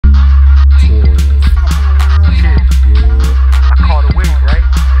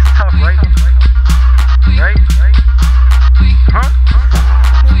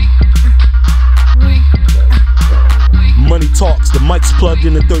plugged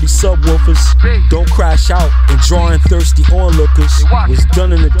into 30 subwoofers. Don't crash out and drawing thirsty onlookers. What's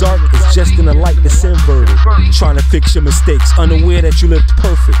done in the dark is just in the light that's inverted. Trying to fix your mistakes, unaware that you lived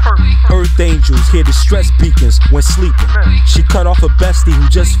perfect. Earth angels hear distress beacons when sleeping. She cut off a bestie who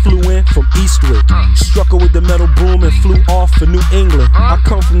just flew in from Eastwick. Struck her with the metal broom and flew off for New England. I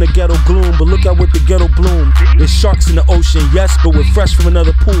come from the ghetto gloom, but look at what the ghetto bloomed. There's sharks in the ocean, yes, but we're fresh from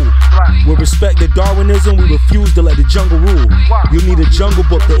another pool. With respect to Darwinism, we refuse to let the jungle rule. You need a jungle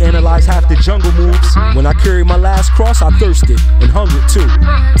book to analyze half the jungle moves. When I carried my last cross, I thirsted and hungered too.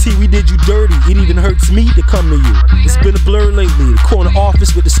 T, we did you dirty, it even hurts me to come to you. It's been a blur lately, the corner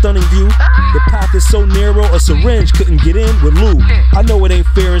office with the stunning view. The path is so narrow, a syringe couldn't get in with lube. I know it ain't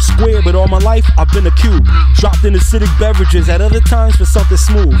fair and square, but all my life I've been a cube. Dropped in acidic beverages at other times for something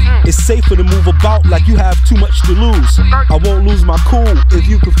smooth. It's safer to move about like you have too much to lose. I won't lose my cool if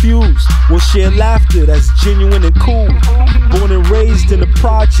you confused. We'll share laughter that's genuine and cool. Born and raised in the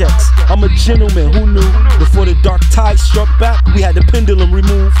projects, I'm a gentleman, who knew? Before the dark tide struck back, we had the pendulum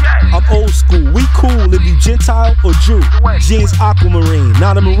removed. I'm old school, we cool if you Gentile or Jew. Jeans aquamarine,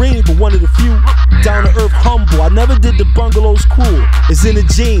 not a marine but one of the few. Down to earth humble, I never did the bungalows cruel. It's in the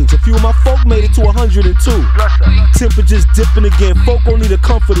genes, a few of my folk made it to 102. Temperatures dipping again, folk gon' need a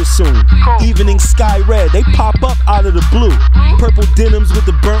comforter soon. Evening sky red, they pop up out of the blue. Purple denims with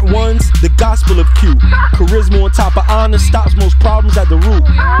the burnt ones, the gospel of cute. Charisma on top of honor stops most problems at the root.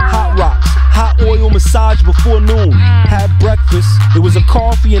 Hot rocks, hot oil massage before noon. Had breakfast, it was a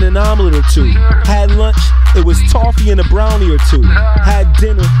coffee and an omelet or two. Had lunch, it was toffee and a brownie or two. Had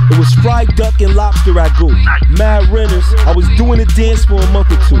dinner, it was fried duck and lobster ragu. Mad renters, I was doing a dance for a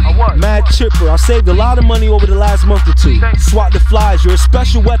month or two. Mad chipper, I saved a lot of money over the last month or two. Swat the flies, you're a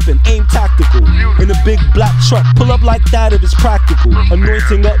special weapon, aim tactical. In a big black truck, pull up like that if it's practical.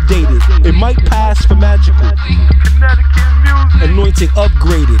 Anointing updated, it might pass for magical. Anointing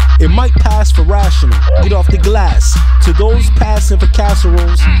upgraded, it might pass for rational. Get off the glass. To those passing for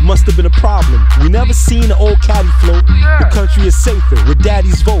casseroles, must have been a problem. We never seen an old caddy float. The country is safer with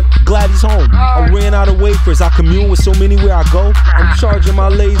daddy's vote. Glad he's home. I ran out of wafers. I commune with so many where I go. I'm charging my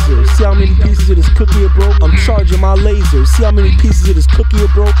laser. See how many pieces of this cookie are broke? I'm charging my laser. See how many pieces of this cookie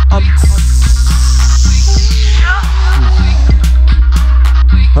are broke? I'm